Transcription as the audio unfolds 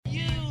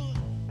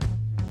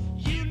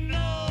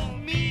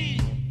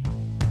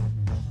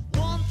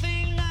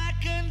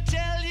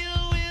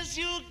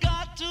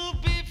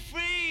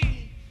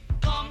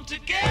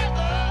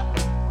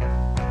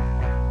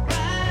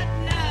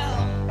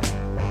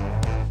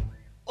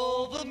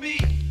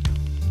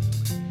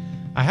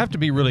I have to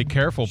be really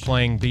careful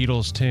playing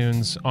Beatles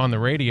tunes on the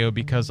radio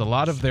because a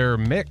lot of their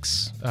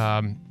mix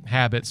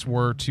habits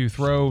were to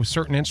throw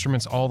certain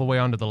instruments all the way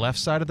onto the left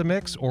side of the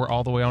mix or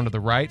all the way onto the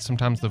right.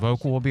 Sometimes the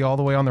vocal will be all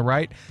the way on the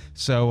right.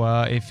 So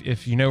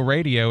if you know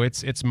radio,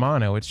 it's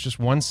mono. It's just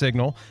one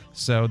signal,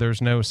 so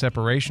there's no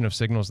separation of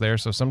signals there.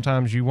 So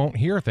sometimes you won't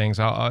hear things.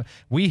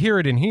 We hear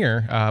it in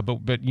here,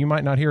 but you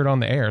might not hear it on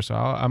the air.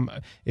 So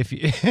if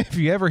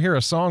you ever hear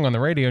a song on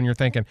the radio and you're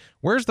thinking,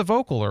 where's the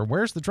vocal or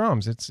where's the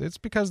drums? It's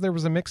because there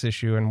was a mix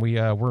issue and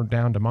we're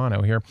down to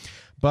mono here.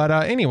 But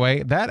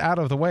anyway, that out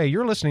of the way,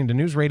 you're listening to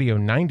News Radio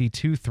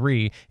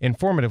 92.3,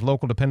 informative,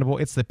 local, dependable.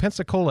 It's the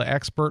Pensacola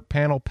Expert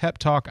Panel Pep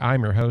Talk.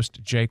 I'm your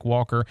host, Jake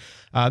Walker.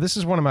 This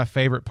is one of my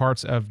favorite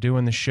parts of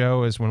doing the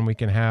show is when we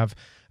can have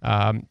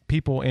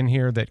people in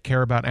here that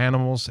care about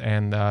animals,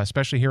 and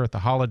especially here at the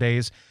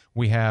holidays.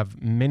 We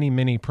have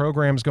many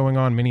programs going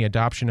on, many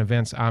adoption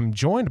events. I'm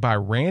joined by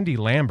Randy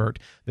Lambert,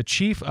 the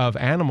Chief of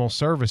Animal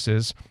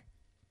Services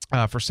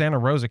for Santa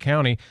Rosa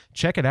County.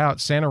 Check it out,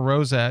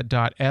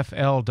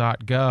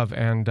 santarosa.fl.gov,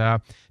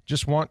 and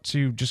just want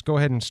to go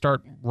ahead and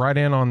start right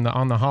in on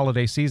the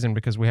holiday season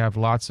because we have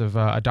lots of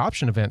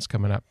adoption events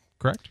coming up,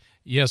 correct?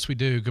 Yes, we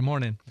do. Good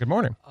morning. Good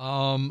morning.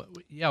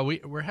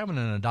 We're having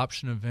an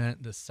adoption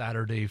event this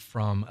Saturday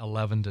from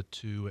 11 to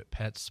 2 at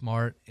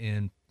PetSmart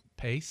in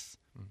Pace.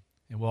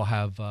 And we'll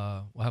have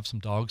some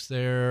dogs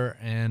there,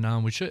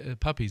 and we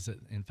should puppies,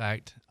 in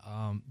fact,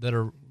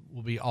 will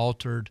be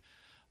altered.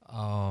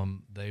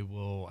 They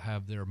will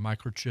have their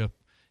microchip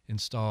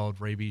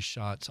installed, rabies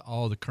shots,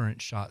 all the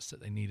current shots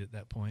that they need at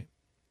that point.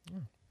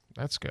 Oh,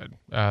 that's good.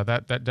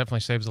 That definitely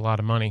saves a lot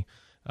of money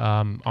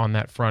on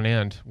that front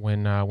end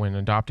when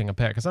adopting a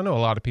pet, because I know a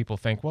lot of people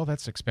think, well,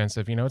 that's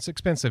expensive. It's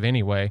expensive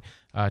anyway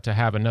to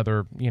have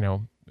another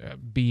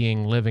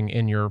being living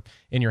in your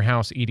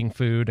house eating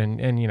food,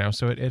 and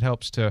so it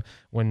helps to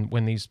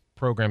when these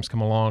programs come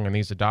along and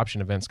these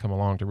adoption events come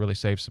along to really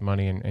save some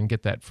money and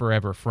get that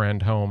forever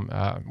friend home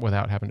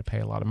without having to pay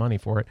a lot of money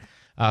for it.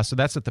 So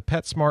that's at the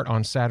PetSmart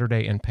on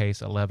Saturday in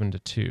Pace, 11 to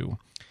 2.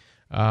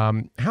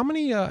 How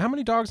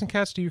many dogs and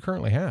cats do you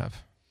currently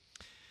have?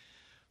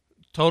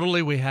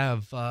 Totally, we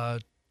have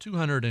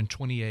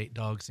 228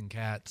 dogs and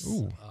cats.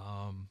 Ooh.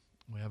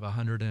 We have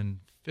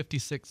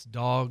 156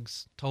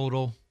 dogs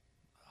total.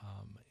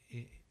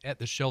 At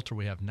the shelter,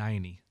 we have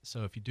 90.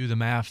 So if you do the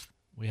math,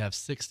 we have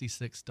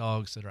 66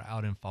 dogs that are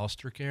out in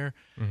foster care.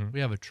 Mm-hmm.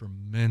 We have a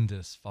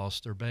tremendous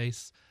foster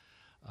base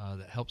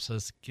that helps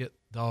us get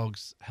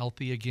dogs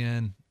healthy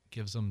again,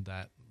 gives them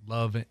that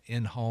love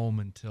in home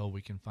until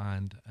we can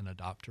find an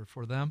adopter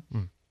for them.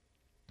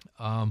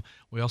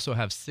 We also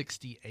have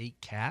 68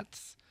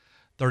 cats.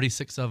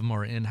 36 of them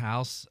are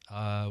in-house,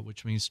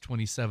 which means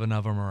 27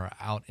 of them are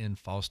out in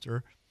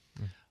foster.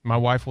 My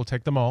wife will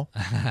take them all.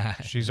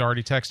 She's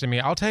already texted me,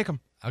 I'll take them.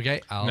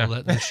 Okay, I'll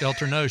let the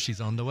shelter know she's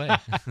on the way.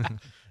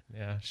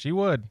 Yeah, she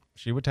would.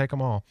 She would take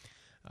them all.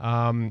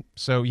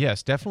 So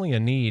yes, definitely a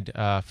need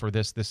for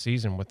this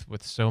season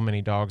with so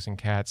many dogs and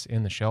cats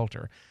in the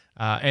shelter.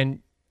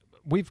 And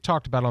we've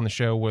talked about on the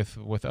show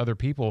with other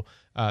people,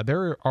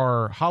 there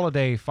are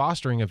holiday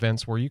fostering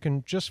events where you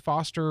can just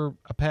foster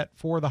a pet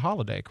for the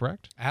holiday,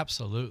 correct?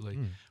 Absolutely.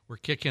 We're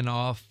kicking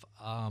off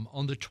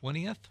on the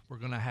 20th. We're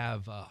going to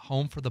have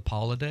Home for the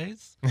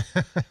Holidays.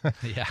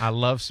 Yeah, I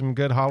love some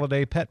good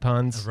holiday pet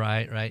puns.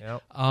 Right.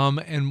 Yep.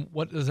 And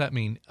what does that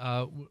mean?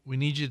 We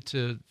need you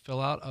to fill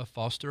out a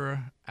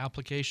foster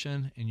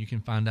application, and you can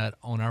find that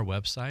on our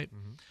website.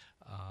 Mm-hmm.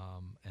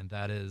 And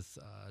that is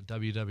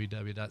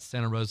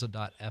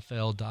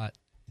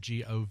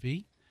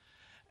www.santarosa.fl.gov.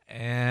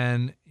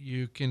 And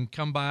you can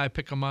come by,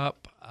 pick them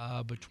up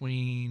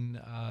between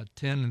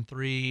 10 and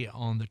 3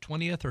 on the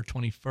 20th or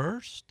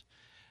 21st.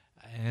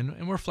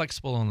 And we're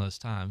flexible on those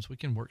times. We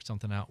can work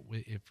something out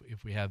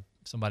if we have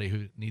somebody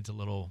who needs a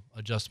little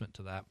adjustment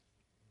to that.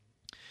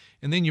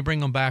 And then you bring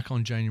them back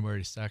on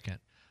January 2nd.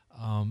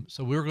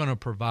 So we're going to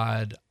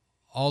provide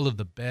all of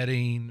the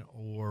bedding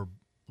or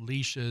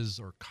leashes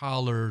or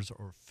collars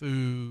or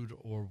food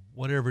or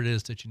whatever it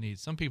is that you need.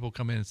 Some people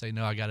come in and say,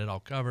 no, I got it all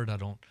covered. I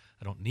don't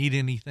need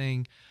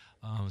anything.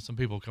 Some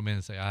people come in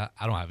and say, I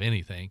don't have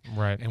anything.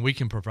 Right. And we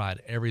can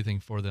provide everything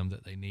for them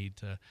that they need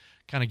to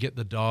kind of get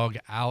the dog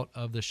out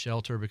of the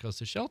shelter, because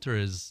the shelter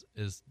is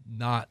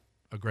not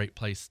a great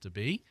place to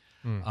be.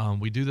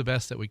 We do the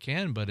best that we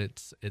can, but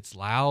it's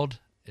loud.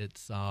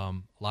 It's a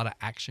lot of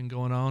action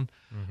going on,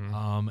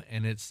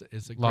 and it's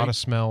a lot of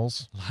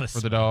smells for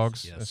the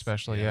dogs, yes,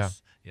 especially.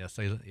 Yes,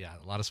 a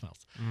lot of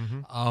smells.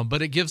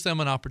 But it gives them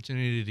an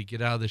opportunity to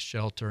get out of the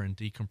shelter and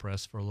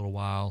decompress for a little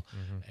while,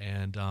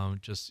 and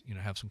just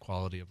have some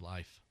quality of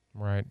life.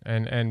 Right,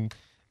 and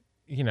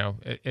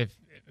if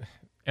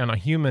on a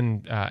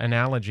human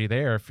analogy,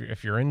 there,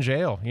 if you're in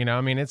jail,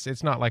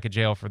 it's not like a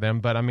jail for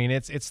them, but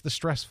it's the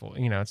stressful,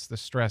 it's the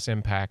stress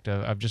impact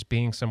of just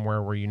being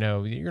somewhere where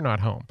you're not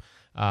home.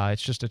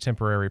 It's just a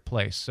temporary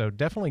place. So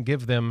definitely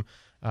give them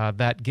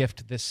that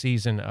gift this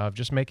season of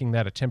just making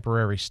that a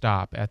temporary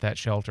stop at that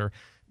shelter.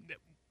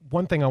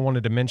 one thing I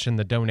wanted to mention,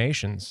 the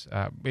donations.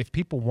 If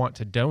people want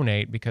to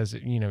donate, because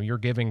you're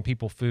giving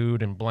people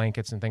food and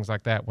blankets and things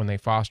like that when they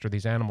foster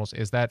these animals,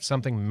 is that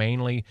something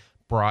mainly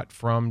brought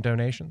from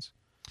donations?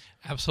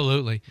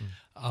 Absolutely.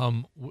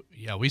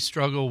 We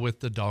struggle with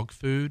the dog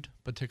food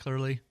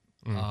particularly.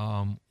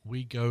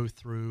 We go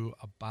through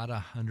about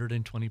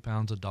 120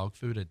 pounds of dog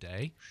food a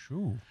day.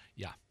 Shoo.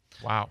 Yeah.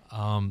 Wow.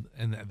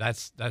 And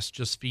that's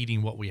just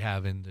feeding what we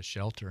have in the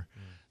shelter.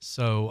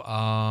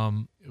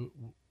 So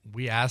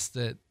we ask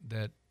that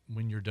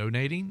when you're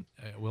donating,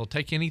 we'll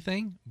take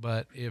anything.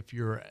 But if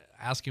you're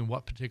asking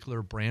what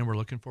particular brand we're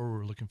looking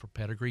for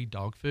pedigree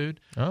dog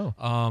food. Oh.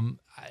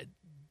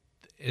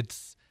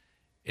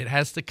 It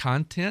has the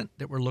content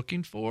that we're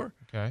looking for.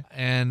 Okay.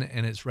 And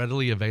it's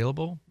readily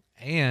available,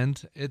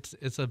 and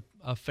it's a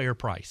fair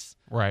price.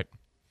 Right.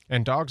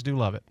 And dogs do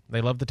love it.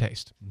 They love the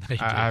taste. They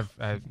do. I've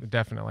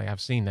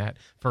seen that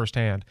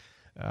firsthand.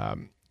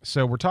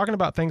 So we're talking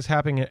about things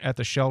happening at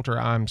the shelter.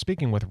 I'm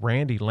speaking with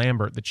Randy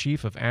Lambert, the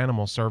Chief of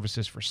Animal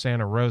Services for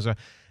Santa Rosa.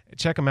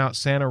 Check them out,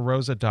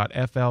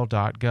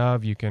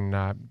 santarosa.fl.gov. You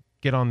can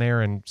get on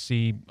there and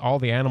see all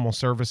the animal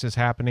services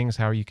happenings,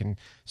 how you can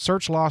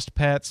search lost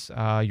pets,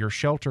 your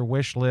shelter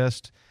wish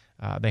list.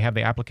 They have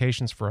the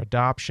applications for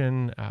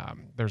adoption.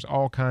 There's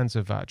all kinds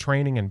of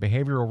training and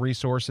behavioral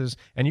resources,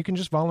 and you can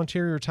just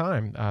volunteer your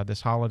time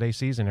this holiday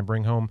season and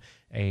bring home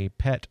a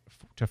pet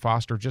to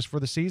foster just for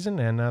the season,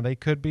 and they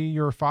could be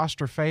your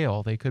foster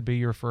fail. They could be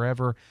your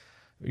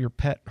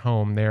pet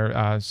home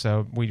there.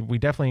 So we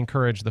definitely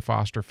encourage the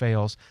foster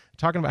fails.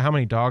 Talking about how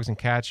many dogs and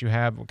cats you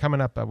have,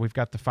 coming up, we've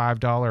got the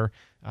 $5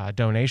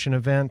 donation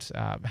event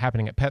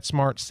happening at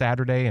PetSmart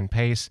Saturday and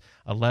Pace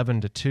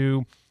 11 to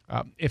 2.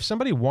 If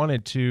somebody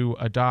wanted to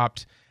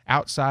adopt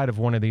outside of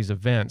one of these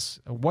events,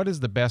 what is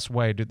the best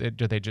way? Do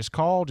they just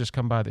call, just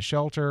come by the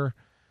shelter?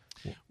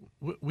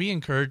 We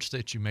encourage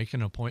that you make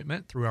an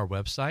appointment through our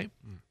website,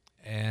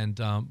 and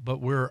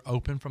but we're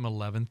open from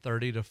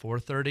 11:30 to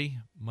 4:30,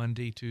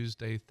 Monday,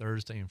 Tuesday,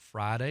 Thursday, and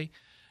Friday.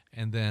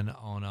 And then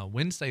on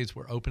Wednesdays,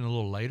 we're open a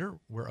little later.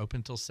 We're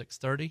open till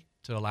 6:30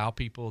 to allow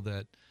people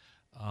that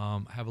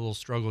have a little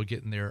struggle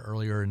getting there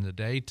earlier in the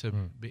day to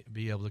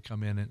be able to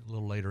come in a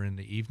little later in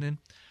the evening.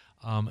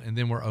 And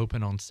then we're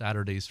open on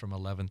Saturdays from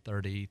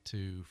 11:30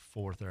 to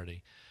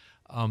 4:30.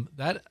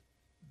 That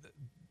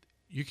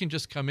you can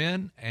just come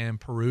in and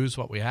peruse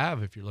what we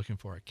have. If you're looking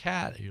for a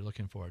cat, if you're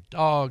looking for a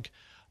dog,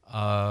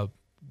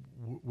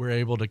 we're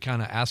able to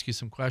kind of ask you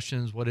some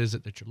questions. What is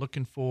it that you're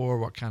looking for?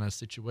 What kind of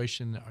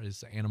situation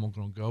is the animal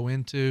going to go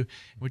into?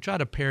 We try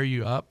to pair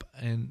you up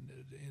and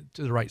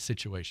to the right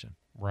situation.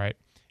 Right.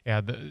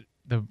 Yeah.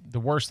 The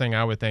worst thing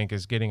I would think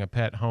is getting a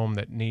pet home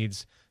that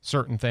needs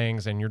certain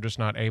things and you're just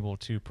not able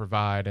to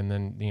provide, and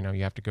then you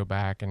have to go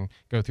back and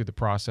go through the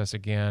process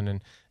again,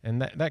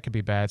 and that could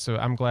be bad. So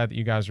I'm glad that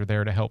you guys are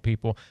there to help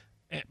people.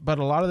 But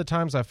a lot of the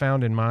times I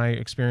found in my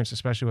experience,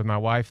 especially with my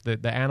wife,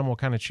 that the animal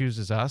kind of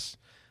chooses us.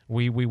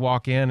 We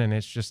walk in and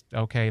it's just,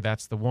 okay,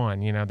 that's the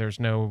one. There's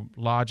no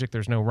logic,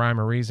 there's no rhyme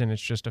or reason.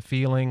 It's just a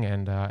feeling,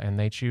 and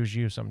they choose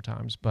you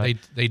sometimes. But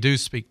they do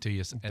speak to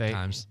you at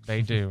times.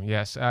 They do,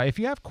 yes. If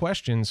you have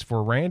questions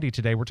for Randy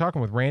today, we're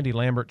talking with Randy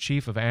Lambert,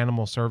 Chief of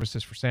Animal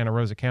Services for Santa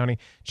Rosa County.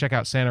 Check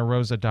out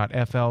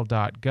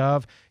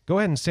santarosa.fl.gov. Go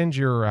ahead and send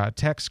your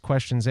text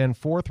questions in,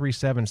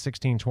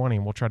 437-1620,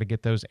 and we'll try to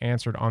get those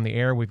answered on the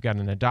air. We've got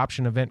an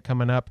adoption event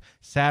coming up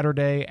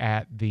Saturday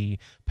at the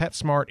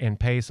PetSmart in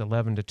Pace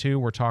 11 to 2.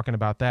 We're talking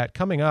about that.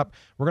 Coming up,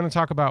 we're going to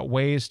talk about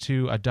ways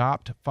to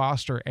adopt,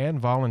 foster, and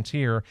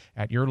volunteer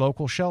at your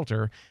local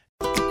shelter.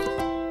 No,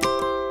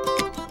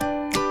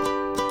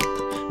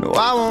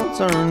 I won't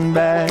turn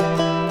back.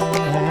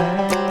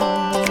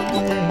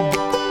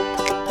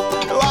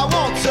 No, I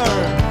won't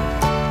turn.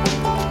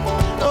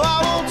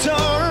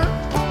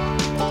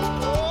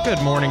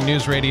 Good morning,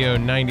 News Radio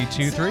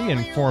 92.3,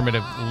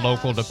 informative,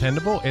 local,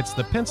 dependable. It's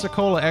the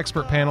Pensacola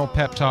Expert Panel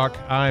Pep Talk.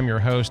 I'm your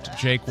host,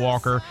 Jake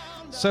Walker.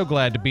 So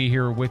glad to be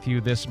here with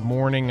you this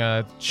morning.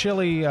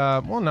 Chilly,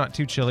 well, not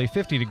too chilly,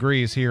 50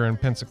 degrees here in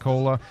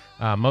Pensacola,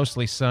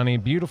 mostly sunny,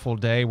 beautiful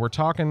day. We're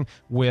talking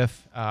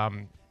with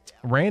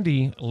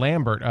Randy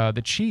Lambert,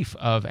 the Chief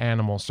of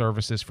Animal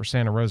Services for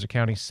Santa Rosa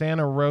County,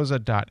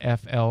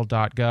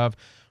 santarosa.fl.gov.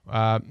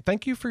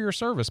 Thank you for your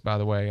service, by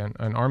the way,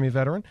 an Army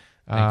veteran.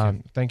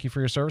 Thank you for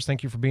your service.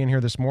 Thank you for being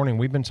here this morning.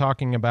 We've been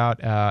talking about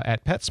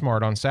at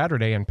PetSmart on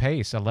Saturday in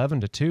Pace,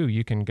 11 to 2.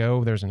 You can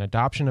go. There's an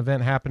adoption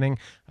event happening.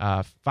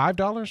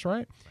 $5,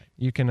 right?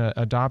 You can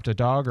adopt a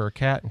dog or a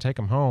cat and take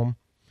them home.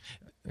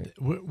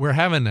 We're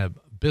having a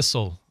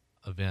Bissell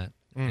event,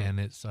 and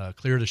it's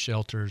clear to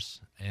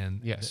shelters, and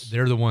yes,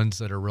 they're the ones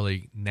that are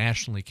really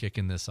nationally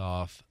kicking this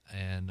off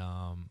and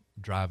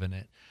driving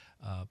it.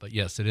 But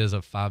yes, it is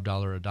a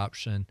 $5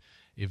 adoption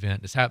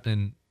event. It's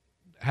happening.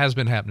 Has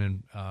been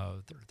happening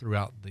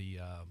throughout the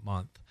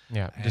month.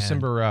 Yeah, and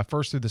December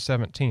 1st through the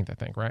 17th, I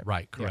think, right?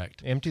 Right,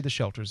 correct. Yeah. Empty the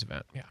Shelters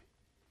event, yeah.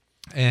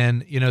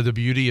 And, the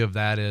beauty of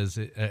that is,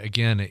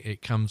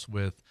 it comes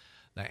with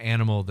the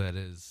animal that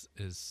is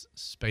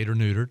spayed or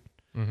neutered.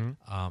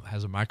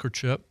 has a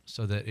microchip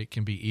so that it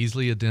can be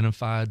easily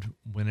identified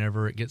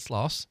whenever it gets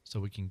lost, so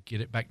we can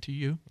get it back to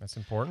you. That's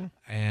important.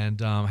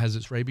 And has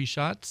its rabies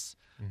shots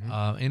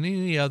and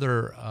any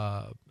other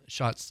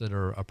shots that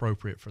are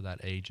appropriate for that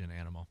age and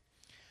animal.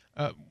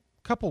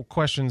 Couple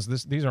questions.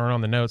 These aren't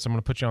on the notes. I'm going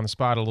to put you on the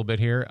spot a little bit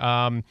here.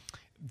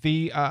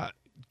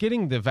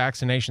 Getting the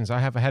vaccinations, I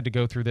have had to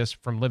go through this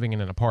from living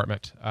in an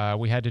apartment.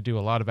 We had to do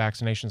a lot of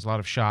vaccinations, a lot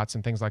of shots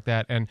and things like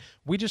that. And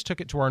we just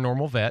took it to our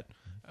normal vet.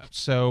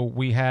 So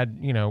we had,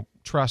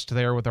 trust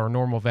there with our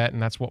normal vet,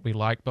 and that's what we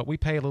like. But we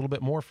pay a little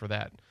bit more for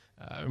that.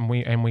 And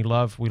we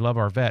love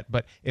our vet.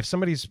 But if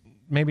somebody's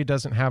maybe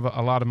doesn't have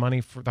a lot of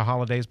money for the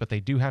holidays, but they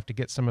do have to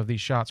get some of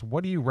these shots,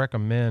 what do you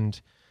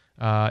recommend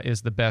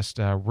is the best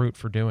route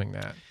for doing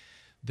that?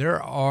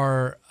 There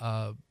are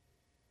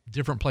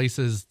different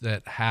places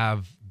that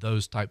have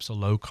those types of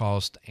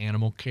low-cost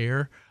animal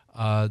care.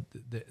 One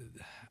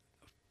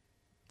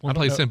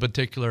place in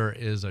particular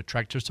is a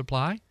Tractor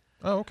Supply.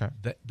 Oh, okay.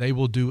 They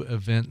will do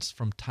events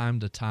from time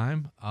to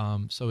time.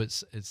 So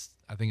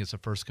I think it's a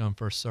first come,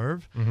 first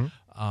serve.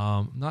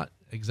 Not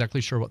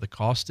exactly sure what the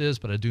cost is,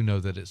 but I do know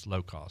that it's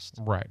low cost.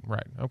 Right.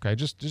 Okay.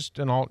 Just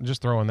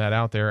throwing that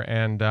out there.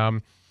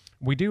 And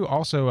we do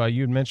also,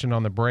 you had mentioned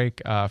on the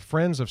break,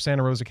 Friends of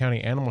Santa Rosa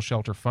County Animal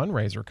Shelter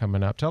fundraiser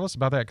coming up. Tell us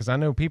about that, because I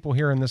know people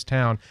here in this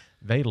town,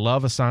 they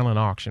love a silent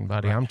auction,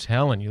 buddy. Right. I'm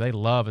telling you, they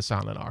love a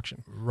silent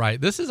auction.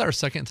 Right. This is our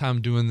second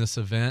time doing this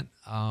event.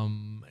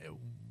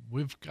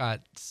 We've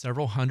got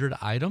several hundred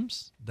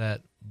items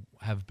that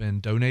have been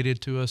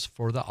donated to us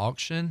for the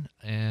auction,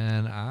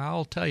 and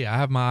I'll tell you, I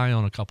have my eye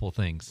on a couple of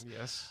things.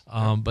 Yes.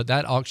 But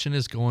that auction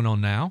is going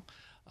on now.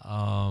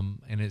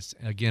 And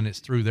it's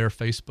through their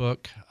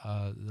Facebook,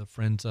 the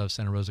Friends of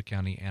Santa Rosa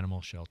County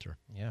Animal Shelter.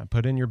 Yeah,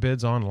 put in your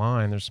bids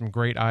online. There's some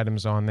great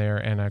items on there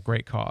and a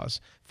great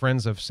cause.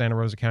 Friends of Santa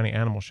Rosa County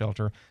Animal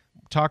Shelter.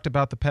 Talked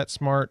about the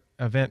PetSmart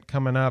event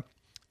coming up.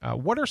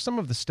 What are some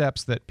of the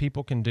steps that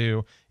people can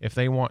do if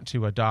they want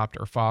to adopt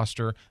or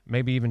foster,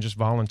 maybe even just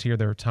volunteer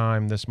their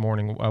time this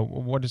morning?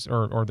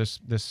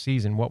 This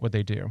season? What would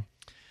they do?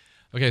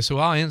 Okay, so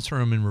I'll answer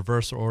them in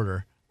reverse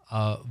order.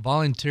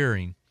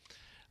 Volunteering.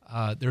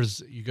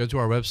 You go to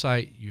our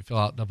website, you fill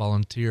out the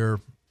volunteer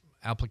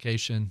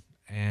application,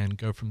 and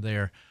go from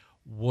there.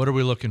 What are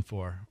we looking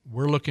for?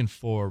 We're looking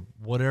for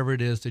whatever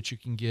it is that you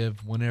can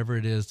give, whenever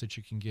it is that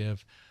you can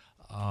give.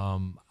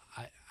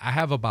 I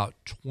have about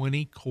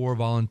 20 core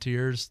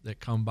volunteers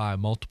that come by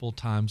multiple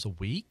times a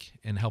week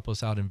and help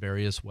us out in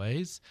various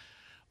ways,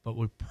 but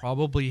we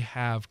probably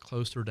have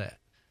closer to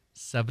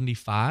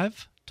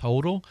 75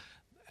 total.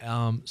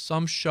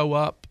 Some show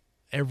up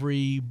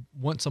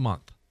once a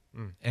month.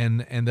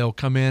 And they'll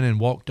come in and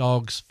walk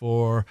dogs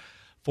for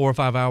 4 or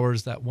 5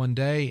 hours that one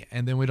day,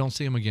 and then we don't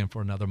see them again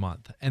for another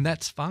month. And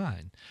that's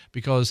fine,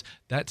 because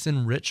that's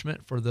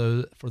enrichment for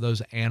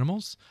those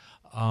animals.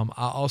 I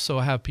also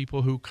have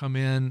people who come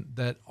in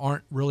that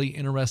aren't really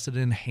interested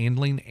in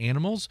handling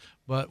animals,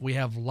 but we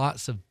have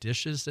lots of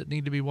dishes that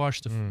need to be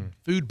washed. The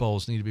food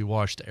bowls need to be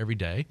washed every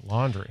day.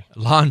 Laundry.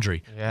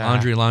 Yeah.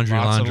 Laundry. Lots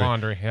of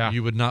laundry, yeah.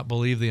 You would not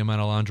believe the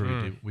amount of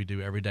laundry we do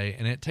every day,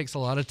 and it takes a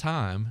lot of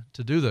time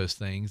to do those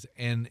things.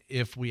 And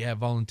if we have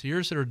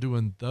volunteers that are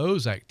doing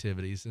those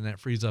activities, then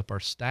that frees up our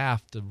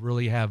staff to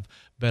really have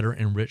better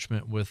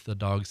enrichment with the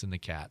dogs and the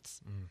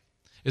cats.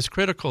 It's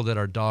critical that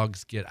our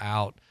dogs get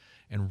out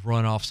and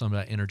run off some of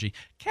that energy.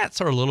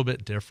 Cats are a little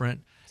bit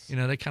different.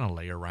 They kind of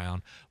lay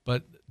around.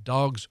 But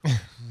dogs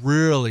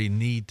really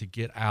need to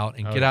get out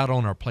and get out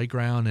on our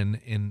playground and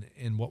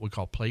in what we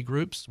call play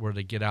groups, where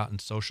they get out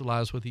and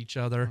socialize with each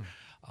other.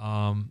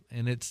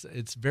 And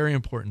it's very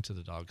important to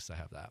the dogs to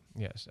have that.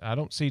 Yes. I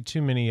don't see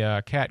too many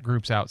cat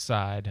groups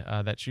outside.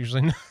 That's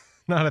usually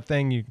not a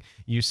thing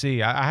you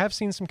see. I have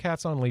seen some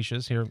cats on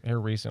leashes here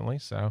recently,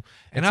 so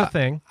it's a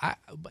thing.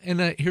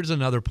 Here's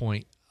another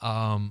point.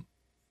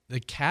 The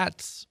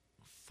cats,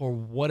 for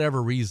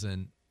whatever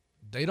reason,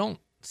 they don't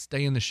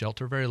stay in the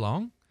shelter very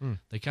long.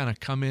 They kind of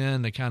come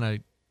in, they kind of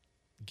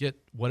get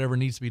whatever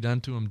needs to be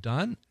done to them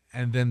done,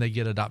 and then they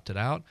get adopted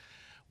out.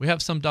 We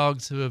have some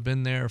dogs who have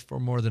been there for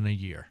more than a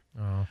year,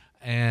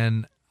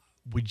 and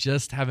we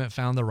just haven't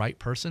found the right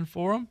person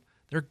for them.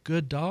 They're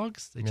good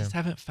dogs. They just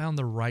haven't found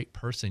the right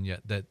person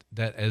yet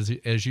that as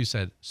you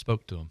said,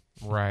 spoke to them.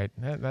 Right.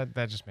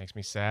 That just makes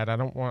me sad. I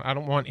don't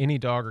want any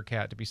dog or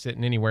cat to be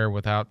sitting anywhere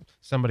without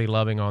somebody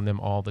loving on them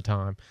all the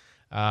time.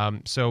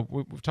 So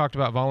we've talked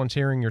about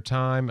volunteering your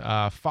time,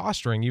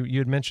 fostering. You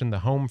had mentioned the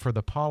Home for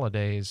the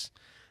Holidays.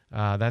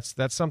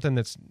 That's something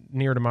that's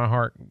near to my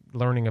heart.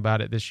 Learning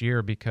about it this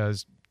year,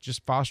 because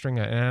just fostering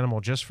an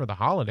animal just for the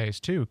holidays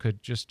too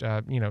could just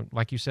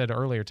like you said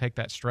earlier, take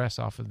that stress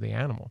off of the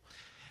animal.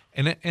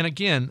 And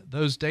again,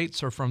 those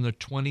dates are from the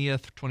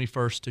 20th,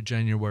 21st to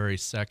January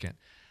 2nd.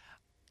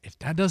 If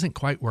that doesn't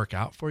quite work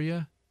out for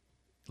you,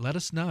 let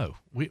us know.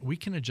 We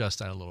can adjust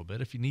that a little bit.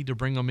 If you need to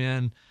bring them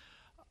in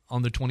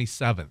on the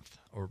 27th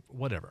or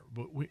whatever,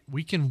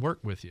 we can work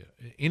with you.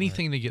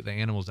 Anything to get the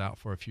animals out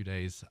for a few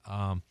days.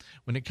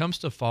 When it comes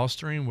to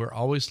fostering, we're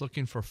always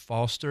looking for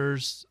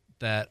fosters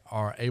that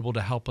are able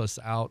to help us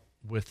out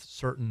with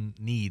certain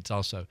needs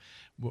also.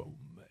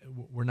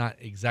 We're not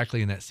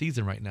exactly in that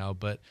season right now,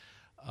 but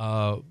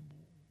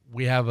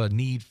we have a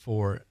need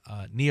for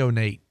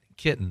neonate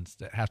kittens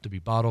that have to be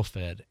bottle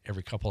fed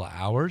every couple of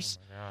hours.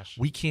 Oh my gosh.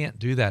 We can't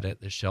do that at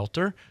the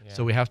shelter,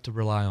 so we have to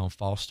rely on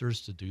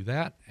fosters to do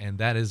that, and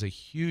that is a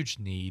huge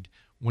need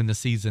when the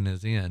season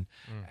is in.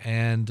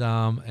 And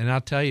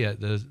I'll tell you,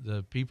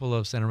 the people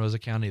of Santa Rosa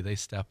County, they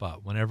step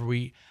up. Whenever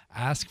we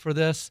ask for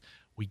this,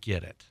 we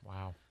get it.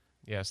 Wow.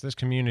 Yes, this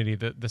community,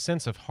 the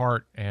sense of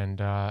heart and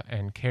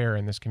care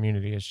in this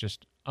community is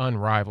just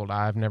unrivaled.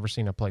 I've never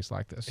seen a place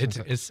like this.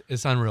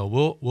 It's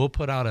unreal. We'll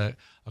put out a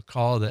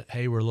call that,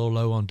 hey, we're a little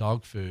low on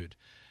dog food,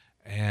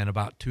 and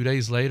about 2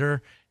 days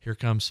later, here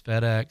comes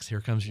FedEx,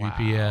 here comes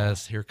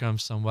UPS, here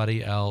comes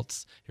somebody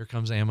else, here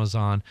comes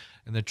Amazon,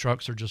 and the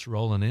trucks are just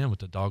rolling in with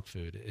the dog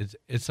food.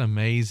 It's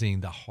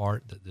amazing the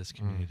heart that this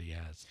community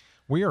has.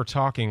 We are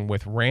talking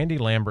with Randy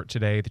Lambert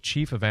today, the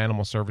Chief of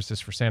Animal Services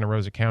for Santa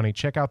Rosa County.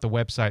 Check out the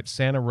website,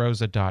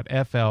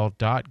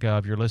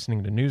 santarosa.fl.gov. You're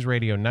listening to News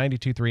Radio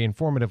 92.3,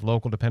 informative,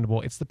 local,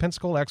 dependable. It's the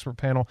Pensacola Expert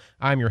Panel.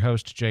 I'm your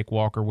host, Jake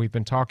Walker. We've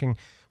been talking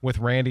with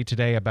Randy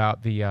today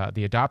about the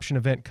adoption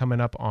event coming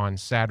up on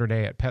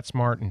Saturday at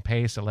PetSmart and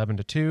Pace, 11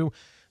 to 2.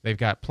 They've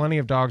got plenty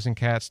of dogs and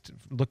cats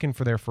looking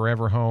for their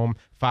forever home.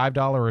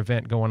 $5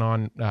 event going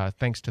on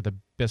thanks to the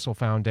Bissell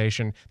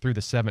Foundation through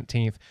the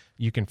 17th.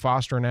 You can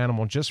foster an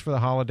animal just for the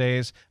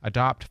holidays.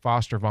 Adopt,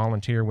 foster,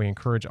 volunteer. We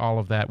encourage all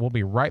of that. We'll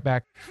be right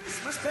back.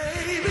 Christmas,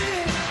 baby,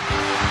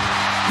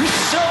 you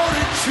sure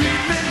did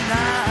treat me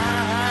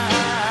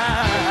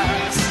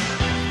nice.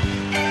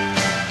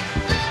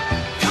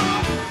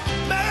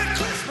 Merry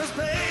Christmas,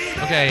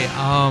 baby. Okay,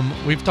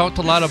 we've talked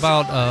a lot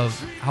about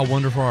how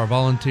wonderful our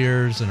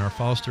volunteers and our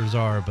fosters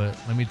are, but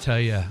let me tell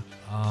you,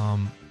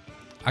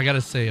 I got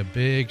to say a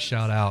big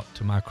shout out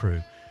to my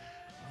crew.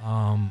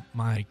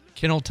 My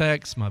kennel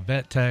techs, my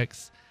vet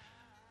techs,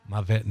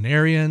 my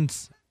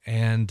veterinarians,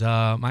 and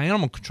my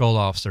animal control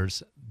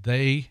officers.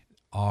 They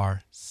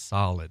are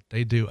solid.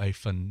 They do a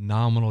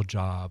phenomenal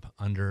job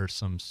under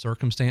some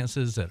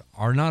circumstances that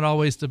are not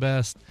always the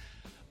best,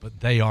 but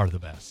they are the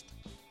best.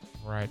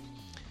 Right.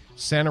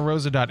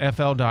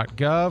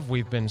 santarosa.fl.gov.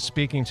 We've been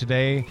speaking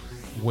today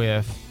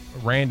with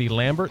Randy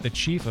Lambert, the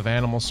Chief of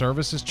Animal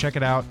Services. Check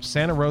it out,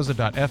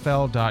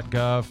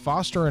 santarosa.fl.gov.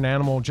 Foster an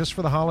animal just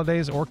for the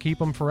holidays or keep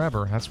them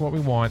forever. That's what we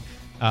want.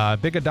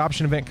 Big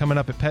adoption event coming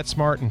up at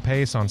PetSmart and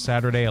Pace on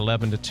Saturday,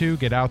 11 to 2.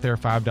 Get out there,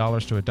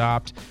 $5 to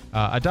adopt.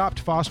 Adopt,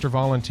 foster,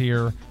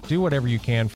 volunteer. Do whatever you can